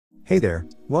Hey there,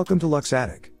 welcome to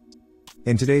Luxatic.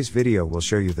 In today's video we'll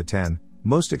show you the 10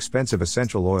 most expensive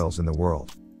essential oils in the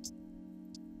world.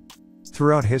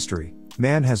 Throughout history,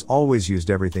 man has always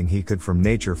used everything he could from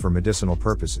nature for medicinal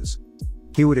purposes.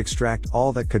 He would extract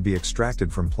all that could be extracted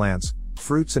from plants,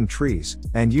 fruits and trees,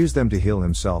 and use them to heal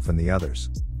himself and the others.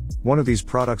 One of these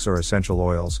products are essential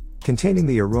oils, containing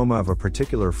the aroma of a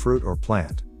particular fruit or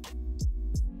plant.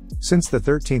 Since the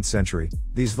 13th century,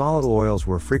 these volatile oils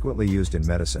were frequently used in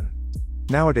medicine.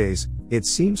 Nowadays, it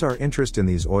seems our interest in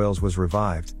these oils was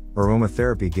revived,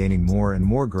 aromatherapy gaining more and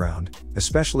more ground,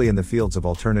 especially in the fields of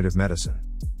alternative medicine.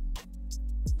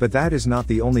 But that is not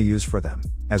the only use for them,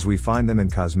 as we find them in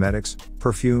cosmetics,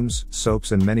 perfumes,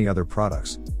 soaps and many other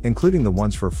products, including the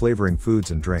ones for flavoring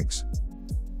foods and drinks.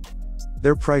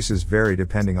 Their prices vary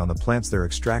depending on the plants they're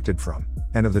extracted from,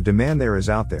 and of the demand there is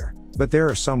out there, but there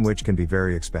are some which can be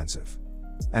very expensive.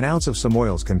 An ounce of some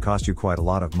oils can cost you quite a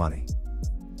lot of money.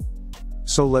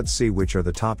 So let's see which are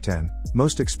the top 10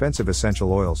 most expensive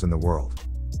essential oils in the world.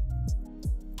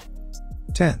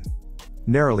 10.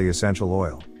 Neroli Essential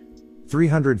Oil.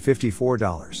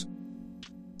 $354.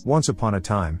 Once upon a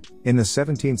time, in the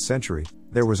 17th century,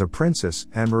 there was a princess,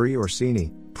 Anne-Marie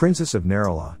Orsini, Princess of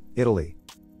Neroli, Italy.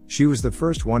 She was the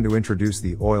first one to introduce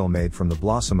the oil made from the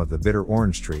blossom of the bitter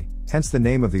orange tree, hence the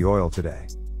name of the oil today.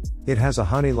 It has a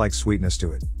honey-like sweetness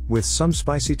to it, with some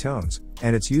spicy tones,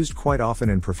 and it's used quite often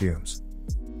in perfumes.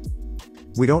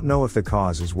 We don't know if the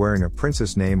cause is wearing a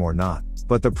princess name or not,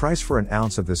 but the price for an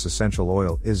ounce of this essential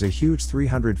oil is a huge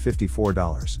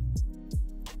 $354.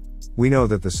 We know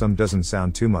that the sum doesn't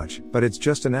sound too much, but it's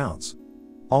just an ounce.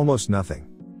 Almost nothing.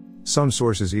 Some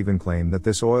sources even claim that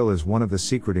this oil is one of the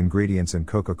secret ingredients in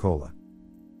Coca-Cola.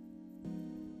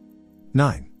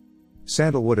 9.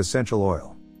 Sandalwood Essential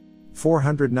Oil.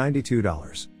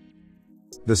 $492.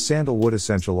 The sandalwood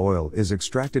essential oil is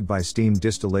extracted by steam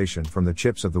distillation from the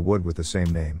chips of the wood with the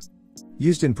same name.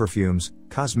 Used in perfumes,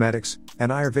 cosmetics,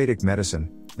 and Ayurvedic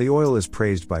medicine, the oil is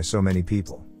praised by so many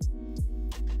people.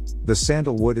 The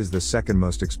sandalwood is the second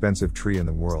most expensive tree in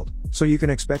the world, so you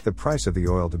can expect the price of the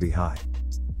oil to be high.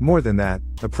 More than that,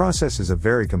 the process is a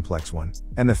very complex one,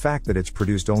 and the fact that it's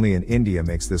produced only in India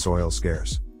makes this oil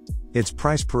scarce. Its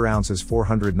price per ounce is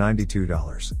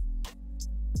 $492.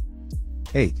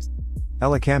 8.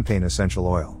 Elecampane Essential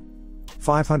Oil.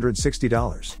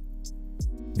 $560.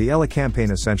 The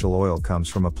Elecampane Essential Oil comes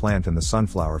from a plant in the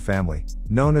sunflower family,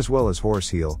 known as well as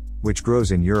horse-heel, which grows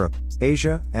in Europe,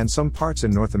 Asia, and some parts in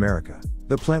North America.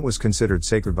 The plant was considered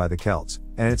sacred by the Celts,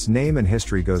 and its name and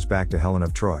history goes back to Helen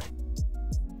of Troy.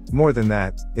 More than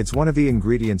that, it's one of the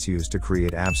ingredients used to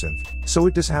create absinthe, so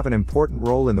it does have an important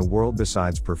role in the world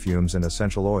besides perfumes and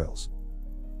essential oils.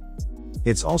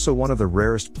 It's also one of the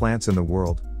rarest plants in the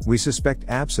world. We suspect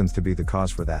absinthe to be the cause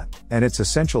for that, and its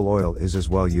essential oil is as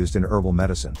well used in herbal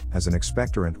medicine, as an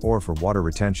expectorant or for water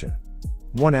retention.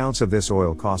 1 ounce of this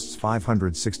oil costs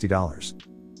 $560.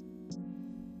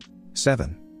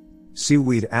 7.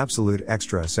 Seaweed Absolute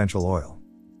Extra Essential Oil.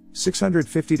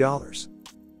 $650.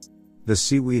 The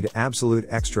Seaweed Absolute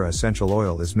Extra Essential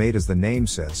Oil is made, as the name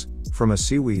says, from a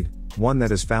seaweed, one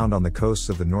that is found on the coasts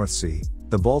of the North Sea,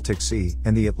 the Baltic Sea,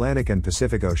 and the Atlantic and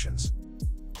Pacific Oceans.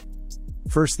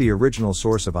 First, the original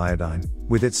source of iodine,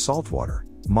 with its saltwater,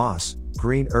 moss,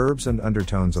 green herbs and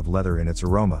undertones of leather in its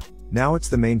aroma. Now it's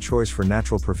the main choice for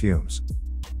natural perfumes.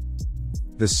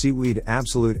 The Seaweed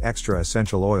Absolute Extra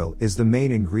Essential Oil is the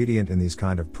main ingredient in these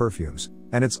kind of perfumes,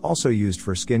 and it's also used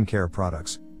for skincare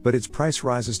products, but its price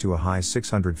rises to a high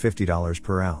 $650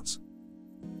 per ounce.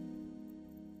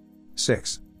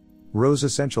 6. Rose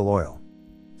Essential Oil.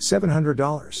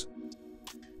 $700.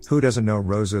 Who doesn't know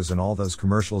roses and all those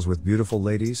commercials with beautiful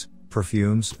ladies,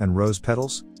 perfumes, and rose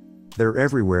petals? They're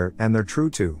everywhere, and they're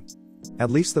true too. At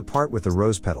least the part with the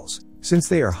rose petals, since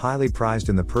they are highly prized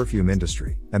in the perfume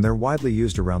industry, and they're widely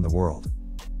used around the world.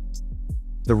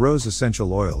 The rose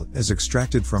essential oil is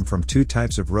extracted from 2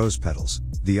 types of rose petals,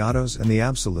 the ottos and the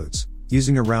absolutes,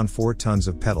 using around 4 tons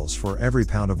of petals for every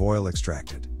pound of oil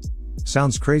extracted.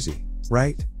 Sounds crazy,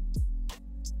 right?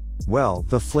 Well,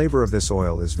 the flavor of this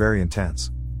oil is very intense.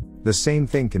 The same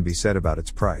thing can be said about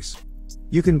its price.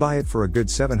 You can buy it for a good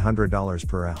 $700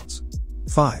 per ounce.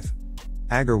 5.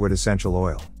 Agarwood Essential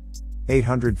Oil.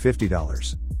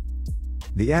 $850.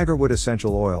 The Agarwood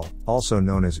Essential Oil, also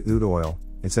known as oud oil,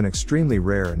 it's an extremely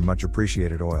rare and much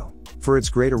appreciated oil, for its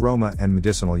great aroma and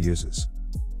medicinal uses.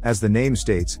 As the name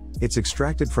states, it's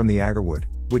extracted from the agarwood,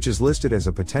 which is listed as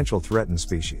a potential threatened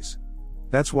species.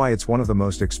 That's why it's one of the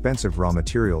most expensive raw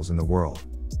materials in the world.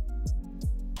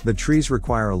 The trees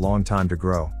require a long time to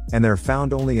grow, and they're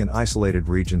found only in isolated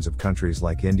regions of countries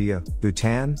like India,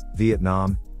 Bhutan,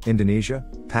 Vietnam, Indonesia,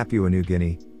 Papua New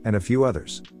Guinea, and a few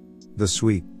others. The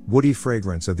sweet, woody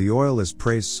fragrance of the oil is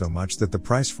praised so much that the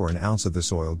price for an ounce of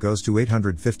this oil goes to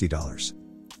 $850.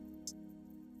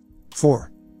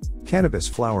 4. Cannabis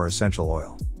Flower Essential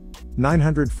Oil.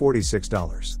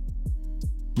 $946.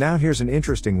 Now here's an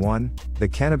interesting one, the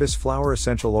Cannabis Flower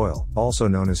Essential Oil, also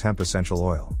known as Hemp Essential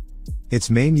Oil. Its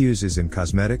main use is in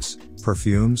cosmetics,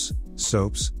 perfumes,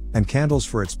 soaps, and candles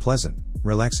for its pleasant,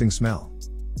 relaxing smell.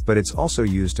 But it's also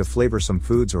used to flavor some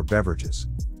foods or beverages.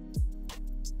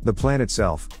 The plant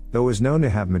itself, though, is known to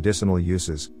have medicinal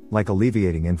uses, like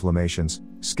alleviating inflammations,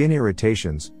 skin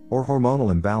irritations, or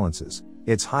hormonal imbalances.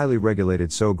 It's highly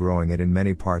regulated, so growing it in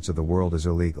many parts of the world is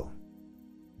illegal.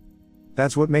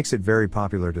 That's what makes it very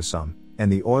popular to some,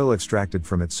 and the oil extracted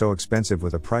from it so expensive,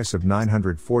 with a price of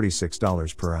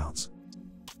 $946 per ounce.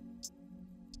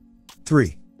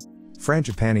 3.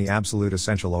 Frangipani Absolute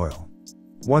Essential Oil.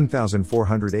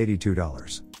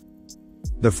 $1,482.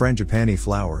 The Frangipani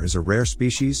flower is a rare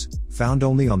species, found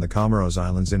only on the Comoros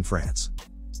Islands in France.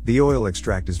 The oil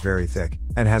extract is very thick,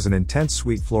 and has an intense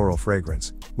sweet floral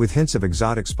fragrance, with hints of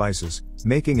exotic spices,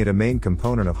 making it a main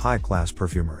component of high-class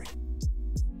perfumery.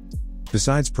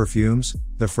 Besides perfumes,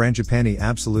 the Frangipani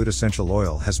Absolute Essential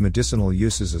Oil has medicinal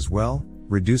uses as well,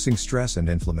 reducing stress and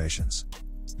inflammations.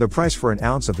 The price for an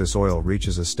ounce of this oil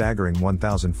reaches a staggering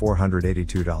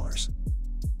 $1,482.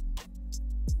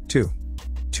 2.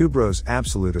 Tuberose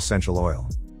Absolute Essential Oil.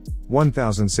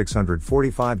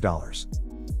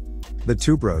 $1,645. The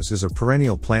tuberose is a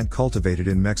perennial plant cultivated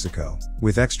in Mexico,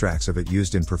 with extracts of it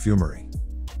used in perfumery.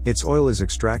 Its oil is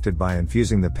extracted by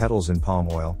infusing the petals in palm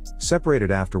oil, separated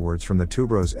afterwards from the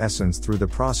tuberose essence through the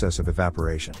process of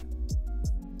evaporation.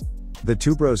 The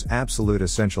Tuberose Absolute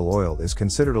Essential Oil is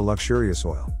considered a luxurious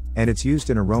oil, and it's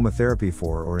used in aromatherapy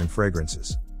for or in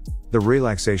fragrances. The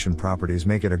relaxation properties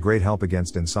make it a great help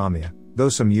against insomnia, though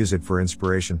some use it for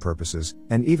inspiration purposes,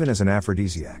 and even as an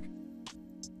aphrodisiac.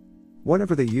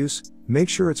 Whatever the use, make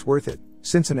sure it's worth it,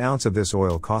 since an ounce of this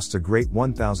oil costs a great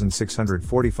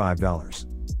 $1,645.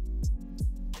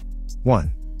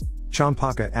 1.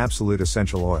 Champaca Absolute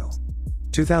Essential Oil.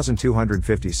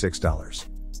 $2,256.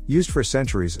 Used for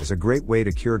centuries as a great way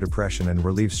to cure depression and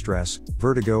relieve stress,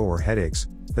 vertigo, or headaches,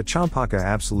 the Champaca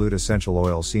Absolute Essential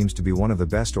Oil seems to be one of the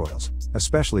best oils,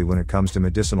 especially when it comes to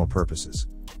medicinal purposes.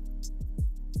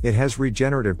 It has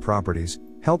regenerative properties,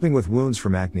 helping with wounds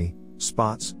from acne,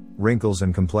 spots, wrinkles,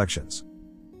 and complexions.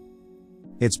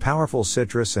 Its powerful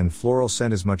citrus and floral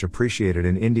scent is much appreciated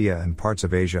in India and parts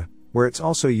of Asia, where it's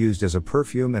also used as a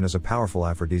perfume and as a powerful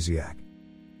aphrodisiac.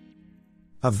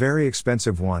 A very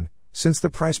expensive one, since the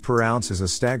price per ounce is a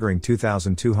staggering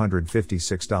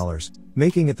 $2,256,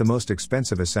 making it the most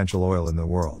expensive essential oil in the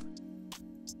world.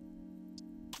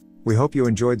 We hope you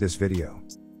enjoyed this video.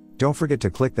 Don't forget to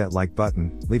click that like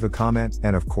button, leave a comment,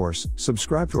 and of course,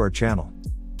 subscribe to our channel.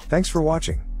 Thanks for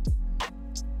watching.